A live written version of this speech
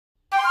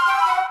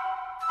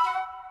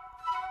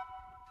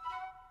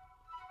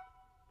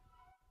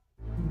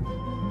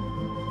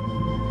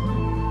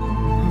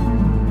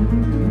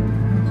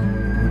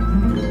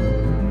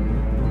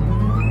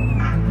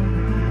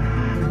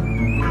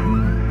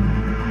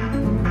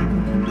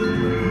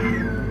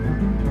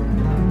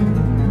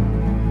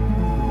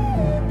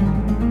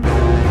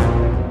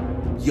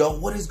Yo,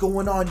 what is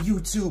going on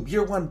YouTube?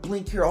 Year One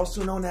Blink here,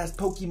 also known as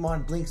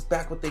Pokemon Blinks,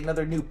 back with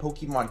another new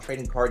Pokemon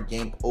trading card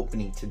game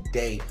opening.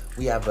 Today,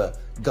 we have a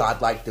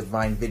godlike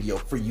divine video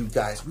for you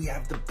guys. We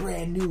have the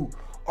brand new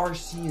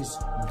Arceus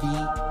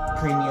V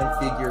premium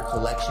figure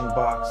collection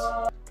box.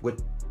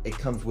 It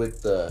comes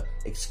with the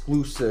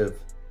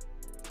exclusive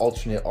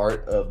alternate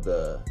art of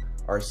the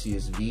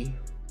Arceus V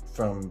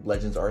from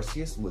Legends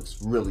Arceus. Looks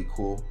really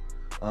cool.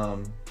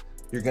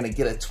 You're gonna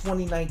get a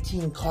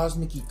 2019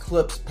 Cosmic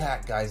Eclipse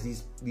pack, guys.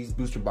 These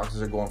booster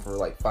boxes are going for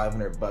like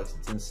 500 bucks.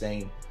 It's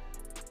insane.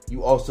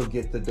 You also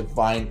get the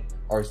Divine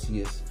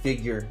Arceus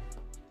figure.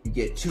 You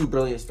get 2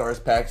 Brilliant Stars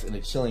packs and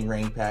a Chilling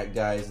Rain pack,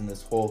 guys, in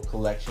this whole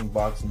collection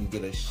box. And you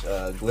get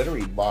a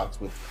glittery box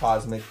with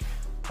Cosmic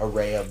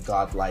Array of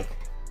Godlike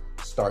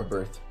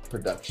Starbirth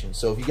production.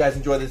 So if you guys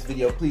enjoy this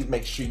video, please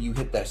make sure you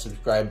hit that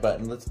subscribe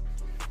button.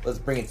 Let's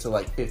bring it to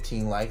like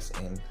 15 likes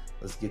and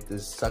let's get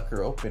this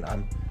sucker open.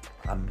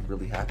 I'm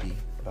really happy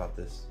about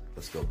this.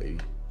 Let's go, baby.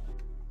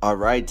 All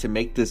right, to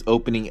make this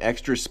opening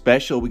extra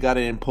special, we got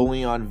an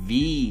Empoleon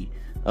V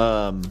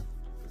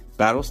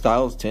Battle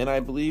Styles 10,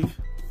 I believe.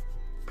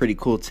 Pretty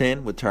cool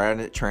 10 with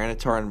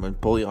Tyranitar and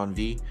Empoleon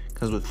V.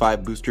 Comes with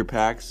 5 booster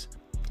packs.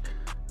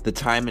 The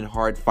time and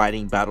hard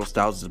fighting battle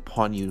styles is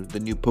upon you.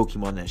 The new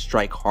Pokemon that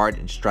strike hard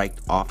and strike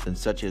often,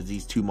 such as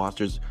these 2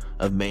 monsters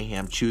of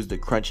mayhem. Choose the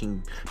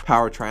crunching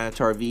power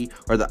Tyranitar V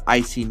or the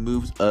icy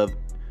moves of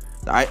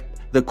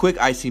the quick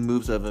icy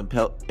moves of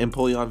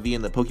Empoleon V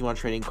in the Pokemon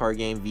trading card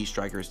game V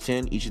Strikers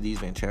 10. Each of these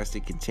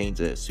fantastic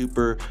contains a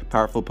super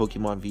powerful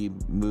Pokemon V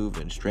move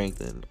and strength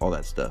and all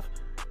that stuff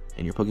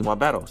in your Pokemon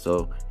battle.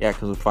 So yeah, it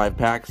comes with 5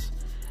 packs.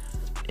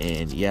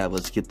 And yeah,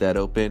 let's get that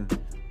open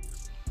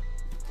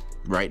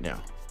right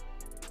now.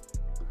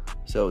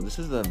 So this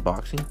is the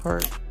unboxing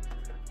part.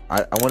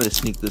 I wanted to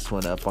sneak this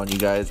one up on you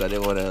guys. I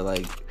didn't want to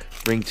like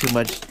bring too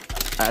much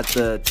at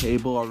the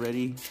table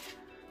already,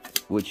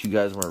 which you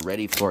guys weren't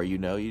ready for. You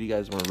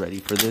guys weren't ready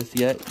for this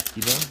yet,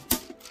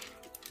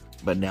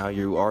 but now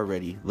you are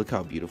ready. Look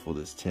how beautiful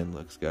this tin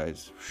looks,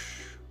 guys.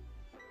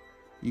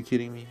 You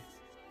kidding me?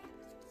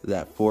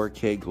 That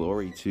 4K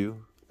glory too.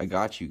 I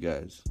got you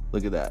guys.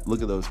 Look at that.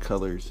 Look at those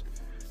colors.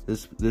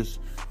 This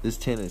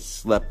tin is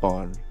slept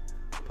on.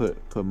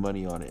 Put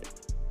money on it.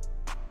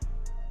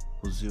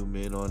 We'll zoom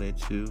in on it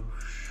too.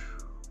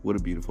 What a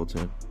beautiful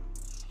tin.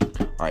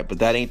 Alright, but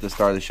that ain't the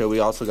star of the show. We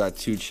also got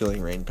 2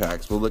 Chilling Rain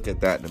packs. We'll look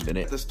at that in a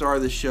minute. The star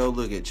of the show,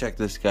 check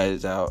this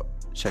guys out.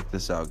 Check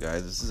this out,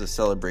 guys. This is a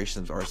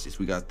celebration of Arceus.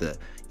 We got the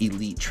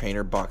Elite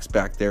Trainer box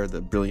back there,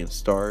 the Brilliant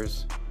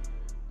Stars.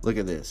 Look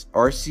at this.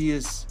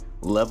 Arceus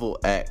Level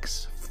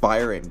X,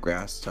 Fire and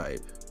Grass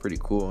type. Pretty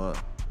cool,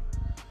 huh?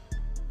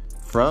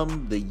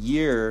 From the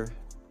year...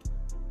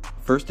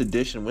 First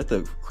edition with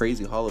a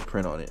crazy holo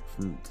print on it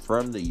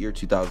from the year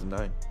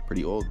 2009.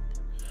 Pretty old.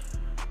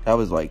 That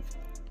was like,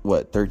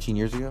 what, 13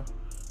 years ago?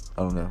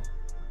 I don't know.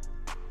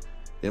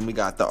 Then we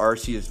got the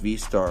Arceus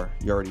V-Star.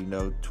 You already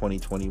know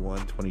 2021,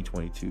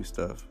 2022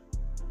 stuff.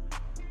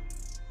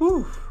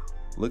 Whew.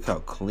 Look how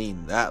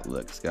clean that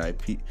looks, guy.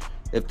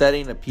 If that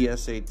ain't a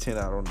PSA 10,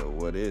 I don't know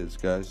what is,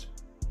 guys.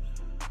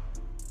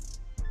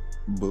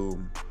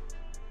 Boom.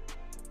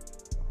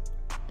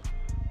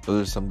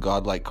 Those are some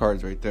godlike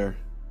cards right there.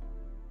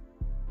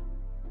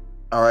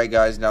 Alright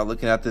guys, now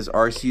looking at this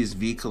Arceus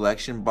V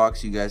collection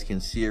box, you guys can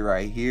see it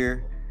right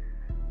here.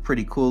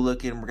 Pretty cool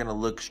looking. We're going to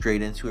look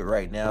straight into it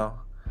right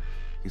now.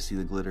 You can see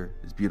the glitter.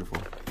 It's beautiful.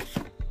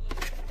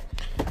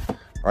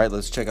 Alright,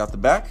 let's check out the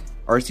back.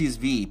 Arceus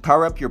V.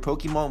 Power up your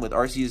Pokemon with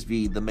Arceus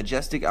V. The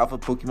majestic alpha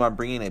Pokemon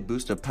bringing a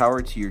boost of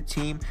power to your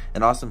team.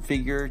 An awesome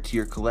figure to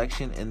your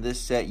collection. In this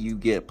set, you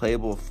get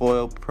playable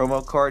foil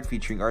promo card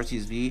featuring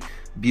Arceus V.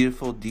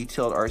 Beautiful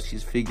detailed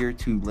Arceus figure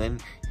to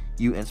lend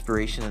you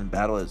inspiration in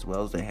battle, as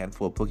well as a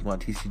handful of Pokemon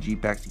TCG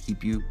packs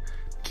to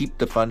keep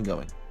the fun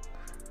going.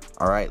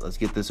 Alright, let's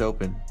get this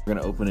open. We're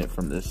gonna open it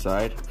from this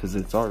side because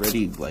it's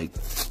already like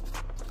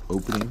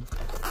opening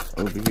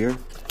over here.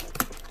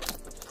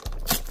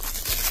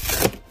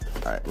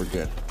 Alright, we're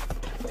good.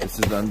 This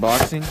is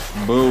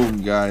unboxing.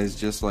 Boom, guys.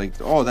 Just like,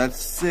 oh,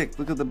 that's sick.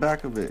 Look at the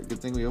back of it. Good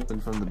thing we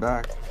opened from the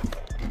back.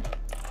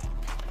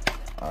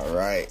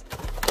 Alright,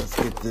 let's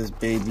get this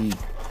baby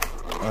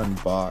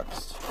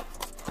unboxed.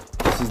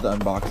 This is the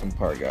unboxing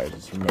part, guys.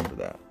 Just remember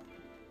that.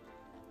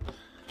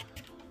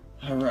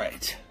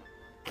 Alright.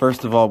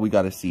 First of all, we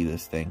got to see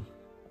this thing.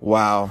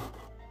 Wow.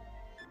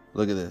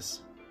 Look at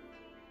this.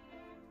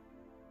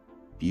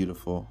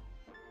 Beautiful.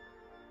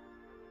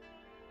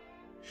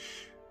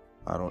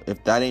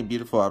 If that ain't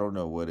beautiful, I don't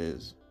know what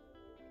is.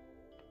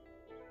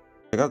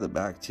 I got the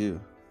back too.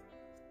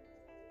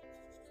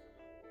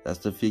 That's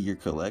the figure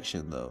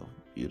collection though.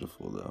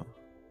 Beautiful though.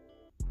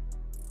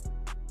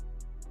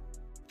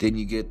 Then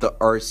you get the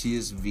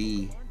Arceus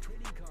V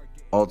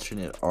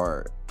alternate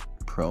art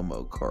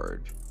promo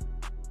card.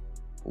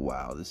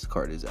 Wow, this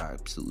card is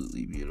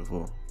absolutely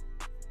beautiful.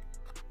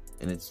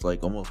 And it's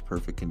like almost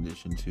perfect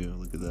condition too.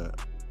 Look at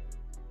that.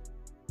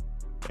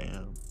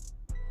 Bam.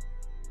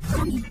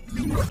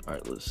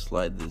 Alright, let's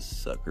slide this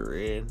sucker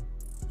in.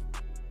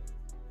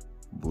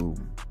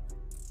 Boom.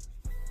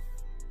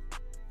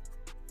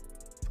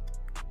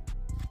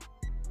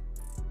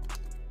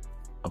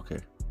 Okay.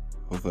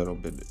 Hopefully I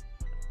don't bend it.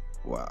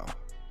 Wow.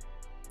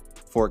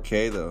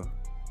 4K though.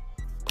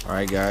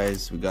 Alright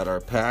guys, we got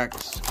our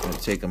packs. Gonna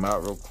take them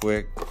out real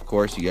quick. Of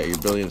course, you got your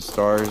Brilliant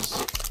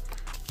Stars,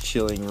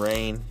 Chilling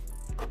Rain,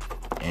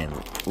 and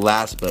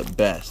last but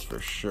best for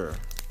sure,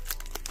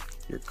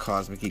 your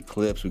Cosmic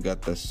Eclipse. We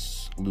got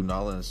this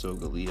Lunala and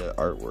Sogalia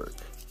artwork.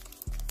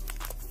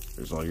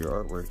 There's all your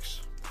artworks.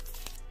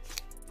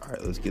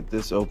 Alright, let's get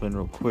this open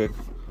real quick.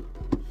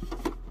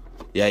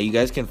 Yeah, you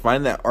guys can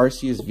find that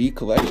Arceus V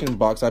collection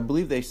box. I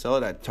believe they sell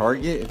it at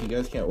Target if you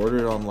guys can't order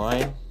it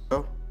online.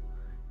 Oh,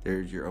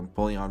 there's your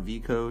Empoleon V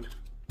code.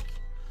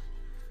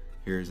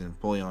 Here's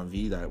Empoleon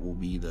V. That will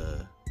be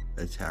the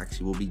attacks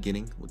you will be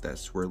getting with that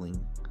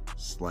swirling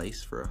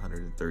slice for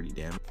 130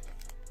 damage.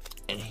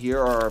 And here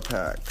are our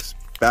packs.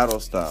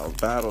 Battle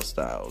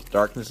Styles,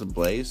 Darkness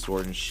Ablaze,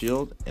 Sword and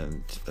Shield,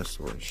 and a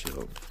Sword and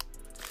Shield.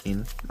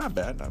 Not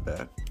bad, not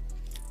bad.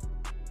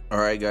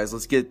 Alright guys,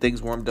 let's get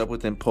things warmed up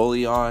with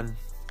Empoleon,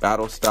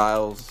 Battle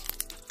Styles.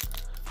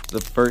 The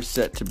first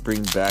set to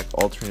bring back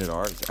alternate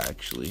arts,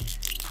 actually.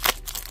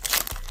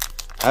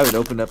 I haven't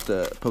opened up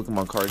the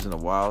Pokemon cards in a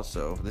while,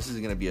 so this is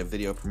going to be a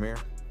video premiere.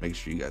 Make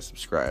sure you guys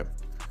subscribe.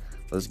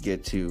 Let's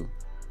get to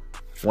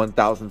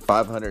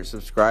 1,500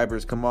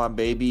 subscribers. Come on,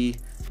 baby.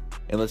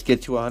 And let's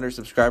get to 100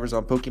 subscribers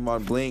on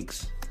Pokemon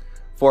Blinks.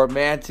 For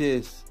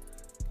Mantis.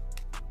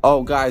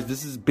 Oh, guys,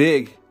 this is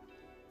big.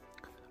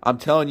 I'm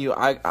telling you,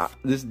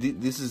 this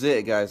is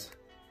it, guys.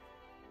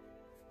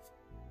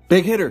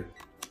 Big hitter.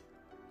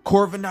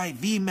 Corviknight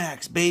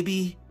VMAX,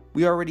 baby.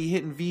 We already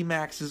hitting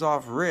VMAXs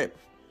off rip.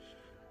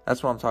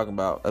 That's what I'm talking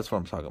about. That's what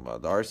I'm talking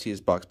about. The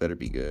Arceus box better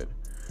be good.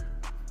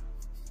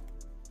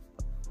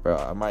 Bro,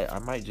 I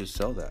might just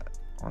sell that,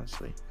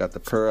 honestly. Got the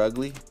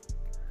Purugly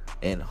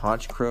and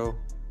Honchkrow.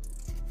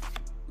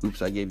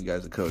 Oops, I gave you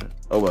guys a code.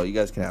 Oh well, you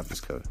guys can have this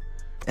code.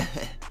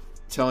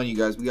 Telling you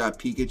guys, we got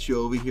Pikachu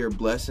over here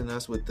blessing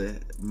us with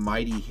the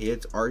mighty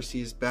hits.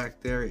 Arceus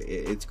back there,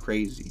 it's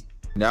crazy.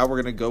 Now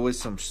we're gonna go with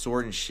some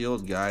Sword and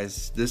Shield,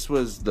 guys. This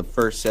was the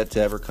first set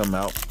to ever come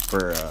out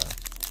for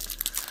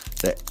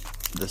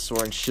the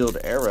Sword and Shield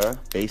era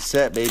base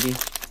set, baby.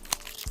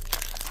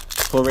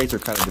 Pull rates are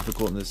kind of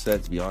difficult in this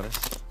set, to be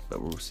honest,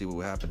 but we'll see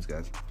what happens,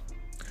 guys.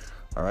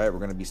 All right, we're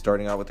gonna be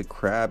starting out with the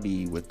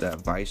Krabby with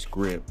that Vice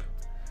Grip,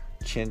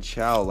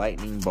 Chinchou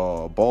Lightning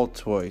Ball,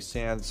 Baltoy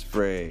Sand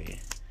Spray,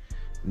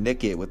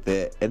 Nickit with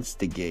the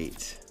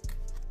Instigate.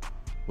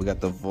 We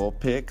got the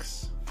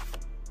Vulpix,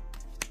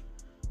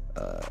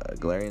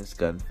 Galarian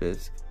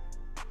Stunfisk.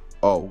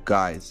 Oh,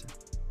 guys,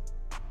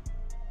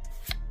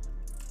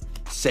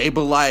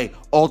 Sableye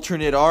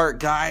alternate art,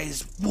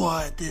 guys.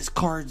 What? This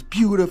card's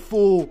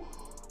beautiful.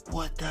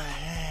 What the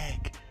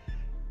heck?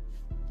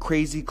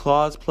 Crazy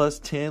Claws plus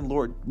 10,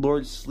 Lord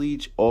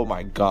Sleech. Oh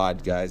my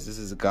god, guys, this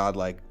is a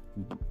godlike.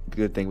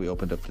 Good thing we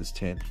opened up this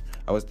tin.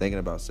 I was thinking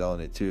about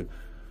selling it too.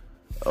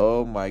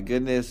 Oh my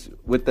goodness,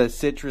 with the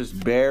Citrus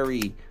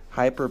Berry,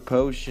 Hyper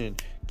Potion,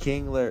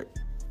 Kingler.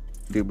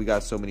 Dude, we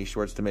got so many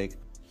shorts to make.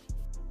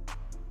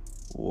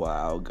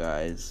 Wow,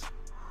 guys.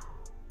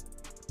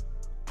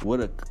 What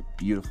a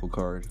beautiful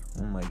card.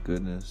 Oh my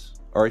goodness.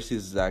 Arceus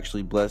is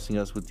actually blessing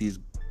us with these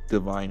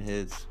divine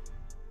hits.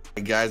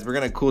 Hey guys, we're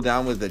going to cool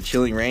down with the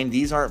Chilling Rain.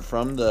 These aren't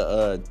from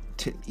the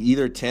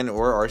either 10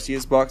 or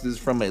Arceus box. This is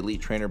from my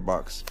Elite Trainer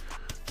box.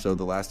 So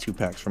the last two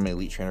packs from my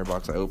Elite Trainer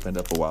box I opened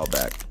up a while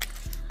back.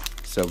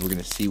 So we're going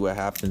to see what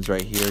happens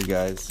right here,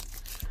 guys.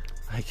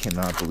 I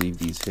cannot believe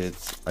these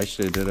hits. I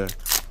should have did a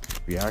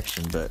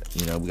reaction, but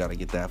you know, we got to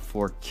get that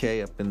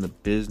 4K up in the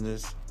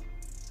business.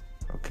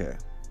 Okay.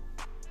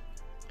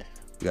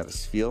 We got a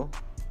Spheal,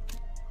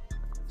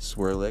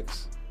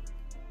 Swirlix.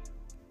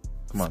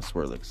 Come on,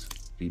 Swirlix.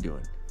 What are you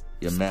doing?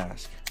 Your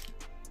Mask.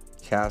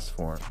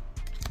 Castform.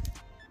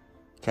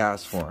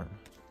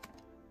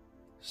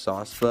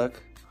 Saucebuck.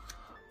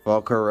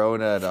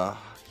 Volcarona to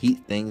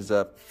heat things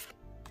up,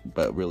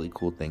 but really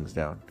cool things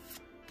down.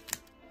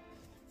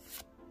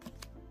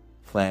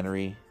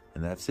 Flannery.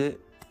 And that's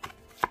it.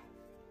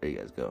 There you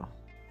guys go.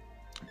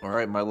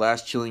 Alright, my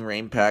last Chilling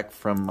Rain pack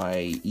from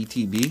my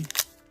ETB.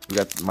 We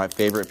got my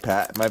favorite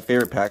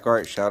pack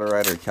art, Shadow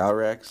Rider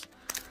Calyrex.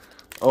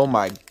 Oh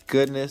my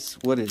goodness,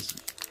 what is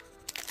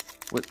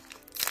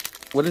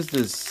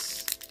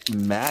this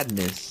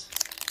madness?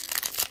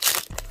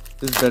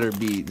 This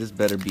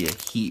better be a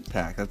heat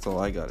pack. That's all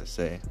I gotta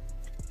say.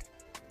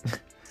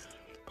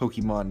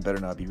 Pokemon better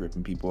not be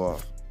ripping people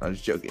off. I'm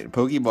just joking.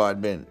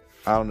 Pokemon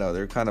I don't know,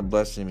 they're kind of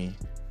blessing me.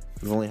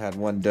 We've only had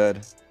one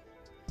dud.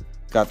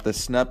 Got the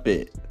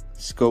Snuppet,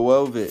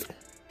 Scoovit,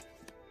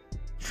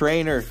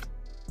 Trainer.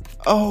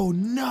 Oh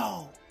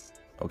no.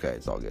 Okay,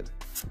 it's all good.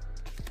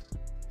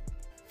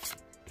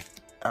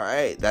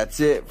 Alright, that's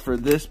it for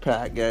this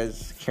pack,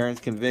 guys. Karen's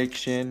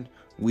Conviction,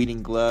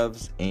 Weeding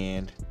Gloves,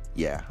 and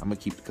yeah, I'm gonna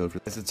keep the code for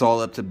this. It's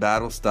all up to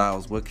Battle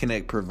Styles. What can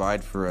it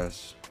provide for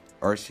us?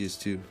 Arceus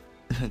too.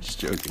 Just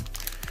joking.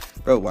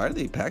 Bro, why are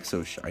they packs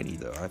so shiny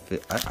though?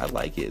 I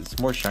like it. It's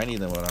more shiny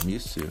than what I'm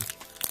used to.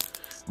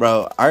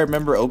 Bro, I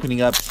remember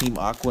opening up Team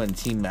Aqua and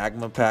Team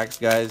Magma packs,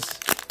 guys.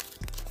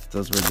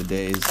 Those were the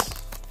days.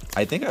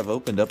 I think I've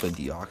opened up a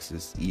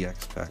Deoxys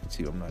EX pack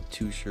too. I'm not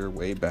too sure.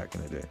 Way back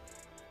in the day.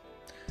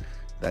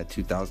 That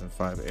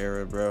 2005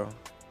 era, bro.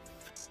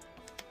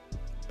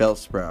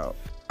 Bellsprout.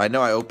 I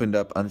know I opened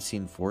up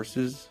Unseen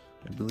Forces,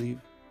 I believe.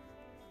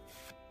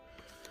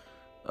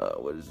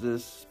 What is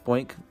this?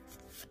 Boink.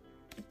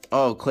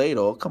 Oh,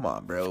 Claydol. Come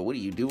on, bro. What are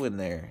you doing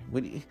there?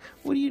 What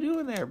are you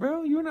doing there,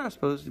 bro? You're not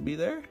supposed to be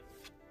there.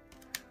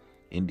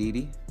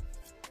 Indeedy.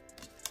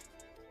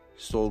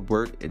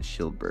 Soulbert and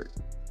Shieldbert.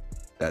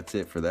 That's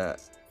it for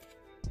that.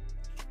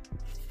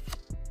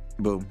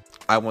 Boom.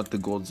 I want the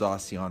gold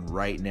Zacian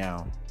right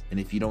now. And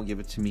if you don't give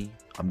it to me,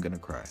 I'm gonna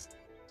cry.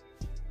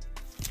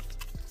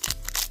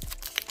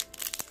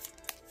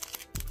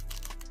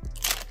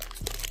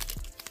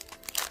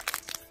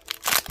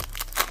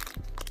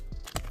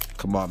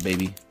 Come on,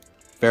 baby.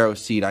 Pharaoh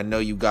Seed, I know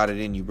you got it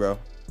in you, bro.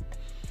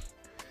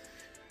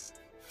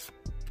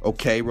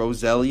 Okay,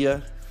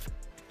 Roselia.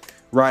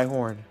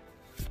 Rhyhorn.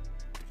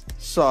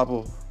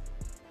 Sobble.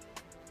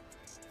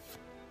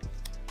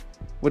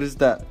 What is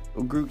that?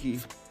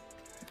 Ogruki.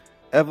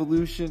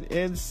 Evolution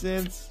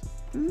Incense.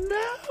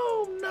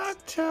 No,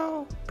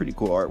 Noctowl. Pretty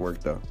cool artwork,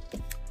 though.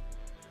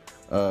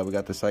 We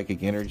got the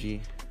Psychic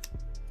Energy.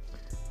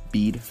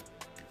 Bead.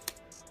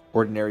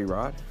 Ordinary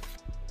Rod.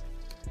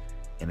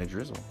 And a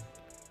Drizzle.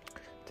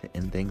 To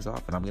end things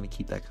off, and I'm going to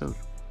keep that code.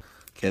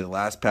 Okay, the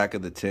last pack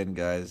of the 10,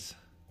 guys.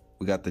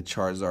 We got the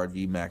Charizard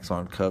VMAX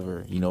on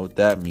cover. You know what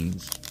that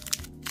means.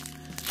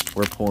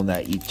 We're pulling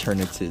that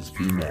Eternatus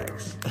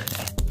VMAX.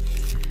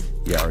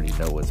 You already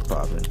know what's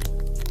popping.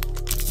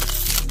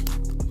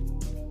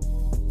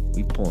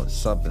 We pulling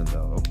something,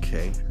 though.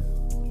 Okay.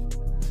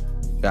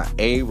 Got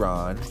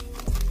Aron.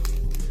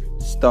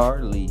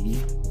 Starly.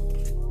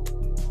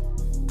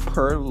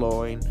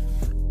 Purloin.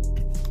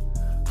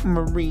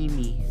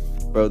 Marini.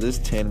 Bro, this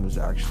 10 was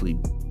actually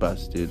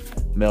busted.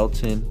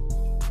 Melton.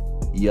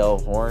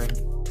 Yellhorn.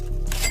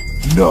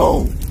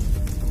 No!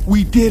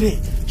 We did it!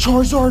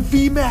 Charizard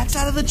VMAX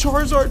out of the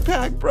Charizard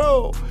pack,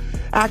 bro!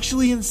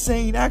 Actually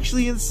insane,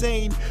 actually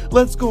insane.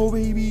 Let's go,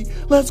 baby.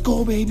 Let's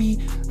go, baby.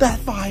 That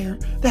fire,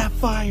 that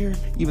fire.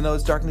 Even though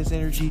it's Darkness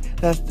Energy,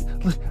 that's...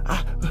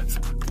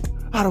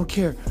 I don't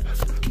care.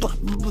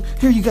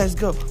 Here you guys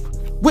go.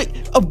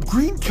 Wait, a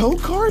green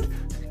code card?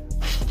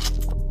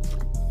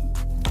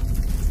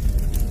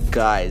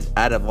 Guys,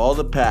 out of all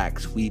the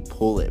packs, we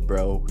pull it,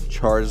 bro.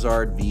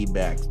 Charizard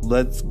VMAX.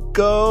 Let's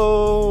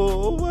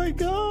go. Oh my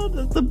god,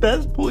 that's the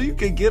best pull you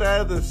can get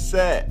out of the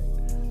set.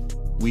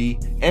 We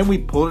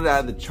pulled it out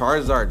of the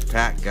Charizard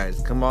pack,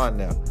 guys. Come on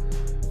now.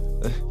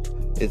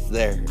 It's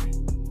there.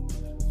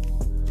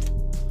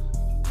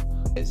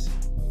 Guys,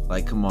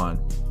 like, come on.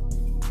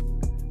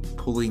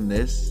 Pulling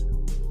this.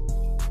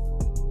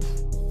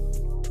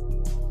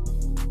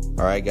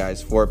 Alright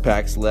guys, 4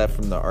 packs left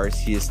from the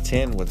Arceus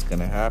 10. What's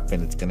gonna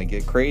happen? It's gonna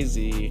get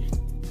crazy.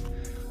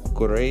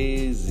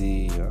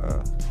 Crazy,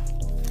 huh?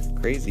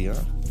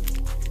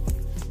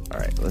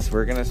 Alright,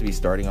 we're gonna be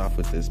starting off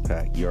with this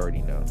pack. You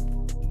already know.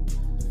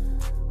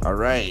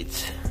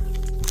 Alright.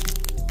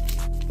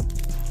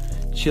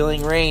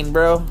 Chilling Rain,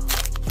 bro.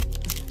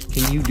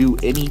 Can you do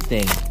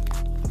anything?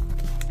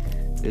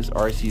 This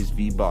Arceus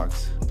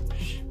V-Box,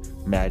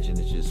 imagine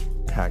it's just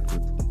packed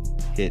with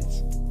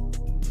hits.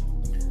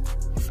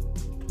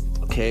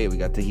 Okay, we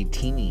got the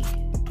Hitini,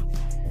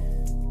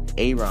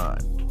 Aron,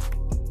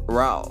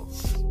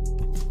 Ralts,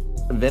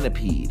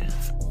 Venipede,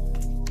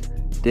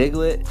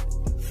 Diglett.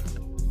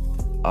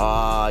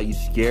 Ah, you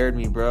scared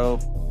me, bro.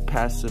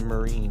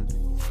 Passamarine.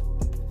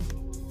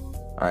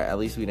 Alright, at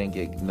least we didn't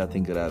get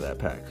nothing good out of that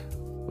pack,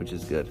 which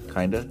is good.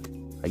 Kinda,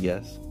 I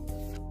guess.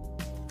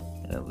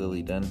 And a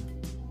Lilydon.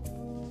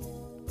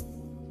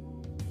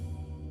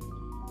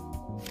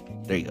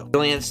 There you go.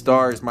 Brilliant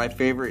Stars, my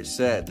favorite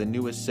set. The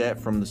newest set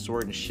from the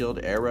Sword and Shield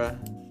era.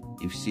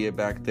 You see it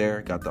back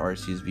there. Got the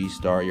Arceus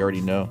V-Star. You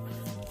already know.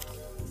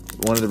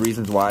 One of the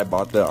reasons why I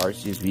bought the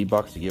Arceus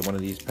V-Box to get one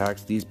of these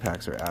packs. These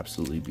packs are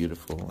absolutely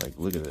beautiful. Like,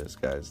 look at this,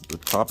 guys. The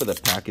top of the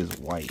pack is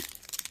white.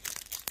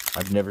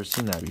 I've never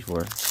seen that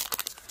before.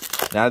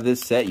 Now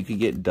this set, you can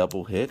get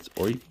double hits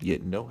or you can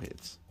get no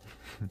hits.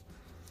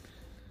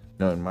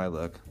 No, in my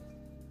luck.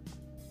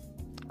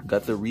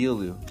 Got the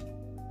Riolu.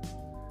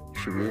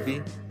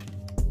 Cherubi.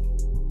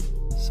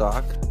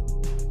 Sock.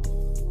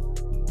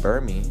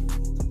 Burmy.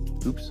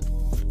 Oops.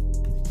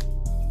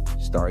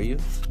 Staryu.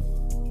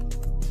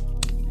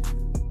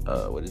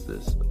 What is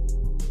this?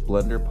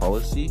 Blender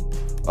Policy.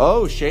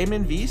 Oh,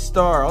 Shaman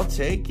V-Star. I'll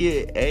take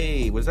it.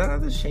 Hey, was that out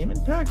of the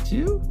Shaman pack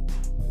too?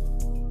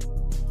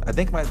 I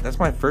think that's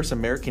my first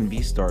American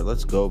V-Star.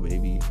 Let's go,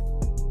 baby.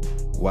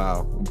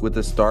 Wow. With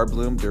the Star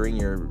Bloom during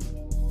your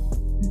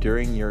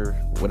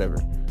whatever.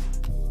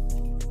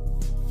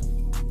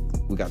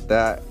 We got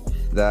that.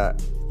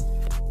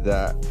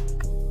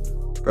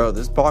 Bro,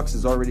 this box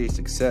is already a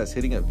success.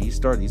 Hitting a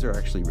V-Star, these are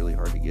actually really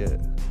hard to get.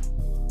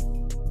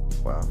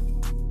 Wow.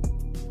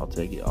 I'll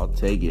take it. I'll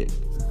take it.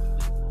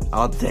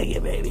 I'll take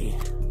it, baby.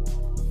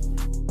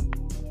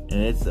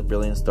 And it's the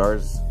Brilliant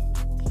Stars.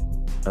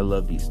 I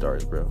love these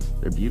stars, bro.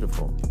 They're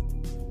beautiful,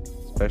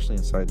 especially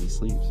inside these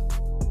sleeves.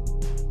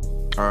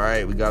 All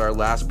right, we got our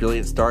last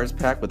Brilliant Stars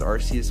pack with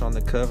Arceus on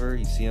the cover.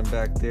 You see him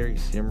back there. You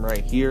see him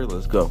right here.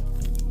 Let's go.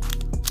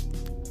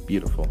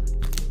 Beautiful.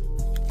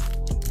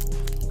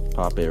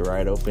 Pop it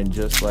right open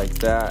just like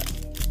that.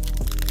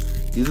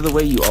 These are the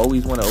way you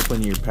always want to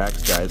open your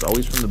packs, guys.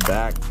 Always from the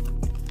back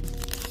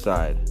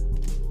side.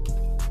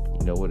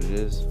 You know what it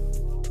is?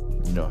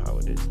 You know how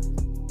it is.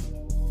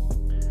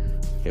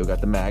 Okay, we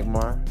got the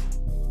Magmar,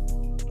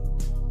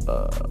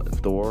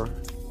 Thor,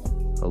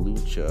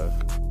 Halucha,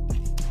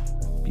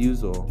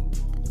 Buizel,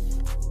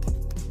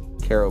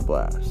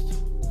 Karrablast,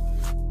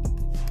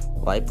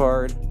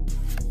 Liepard,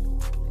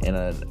 and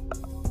a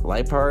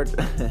Liepard,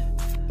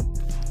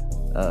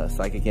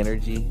 Psychic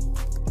Energy,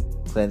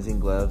 Cleansing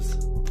Gloves,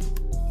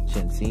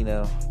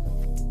 Chincino,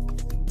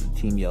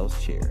 Team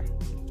Yell's Chair.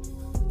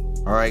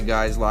 Alright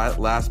guys,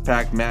 last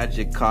pack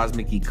Magic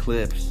Cosmic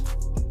Eclipse.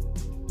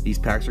 These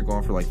packs are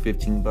going for like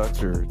 15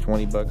 bucks or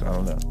 20 bucks, I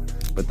don't know.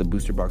 But the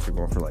booster box are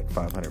going for like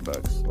 500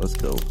 bucks. Let's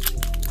go.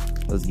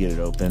 Let's get it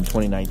open.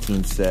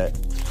 2019 set.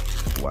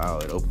 Wow,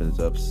 it opens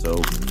up so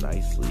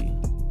nicely.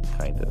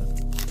 Kinda.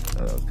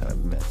 Oh, that was kind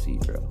of messy,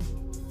 bro.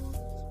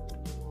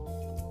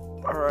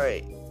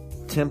 Alright.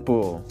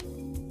 Temple.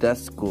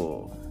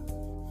 Duskull.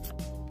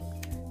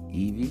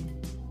 Eevee.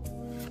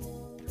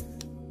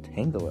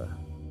 Tangela.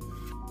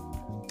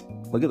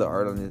 Look at the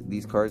art on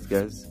these cards,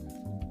 guys.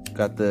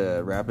 Got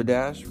the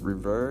Rapidash,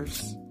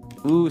 Reverse.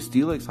 Ooh,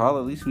 Steelix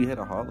Holo. At least we hit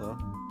a Holo.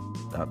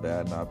 Not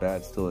bad, not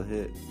bad. Still a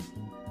hit.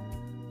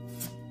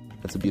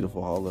 That's a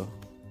beautiful Holo.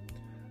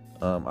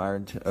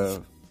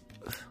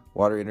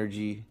 Water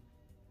Energy,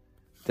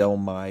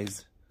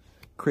 Delmise,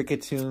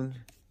 Cricketune,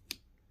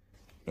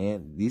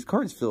 and these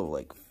cards feel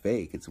like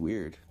fake. It's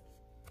weird.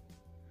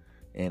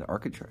 And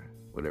Arcatra,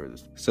 whatever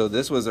this. So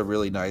this was a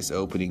really nice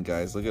opening,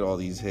 guys. Look at all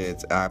these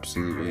hits.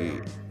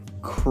 Absolutely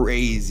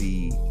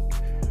crazy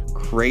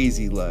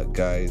luck,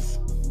 guys.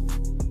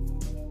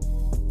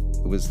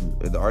 It was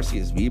the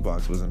Arceus V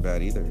box wasn't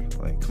bad either.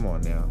 Like, come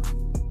on now.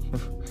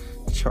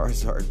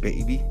 Charizard,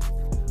 baby.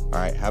 All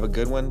right, have a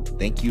good one.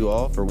 Thank you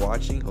all for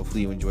watching.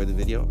 Hopefully you enjoyed the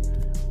video.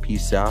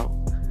 Peace out.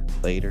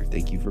 Later.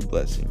 Thank you for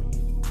blessing me.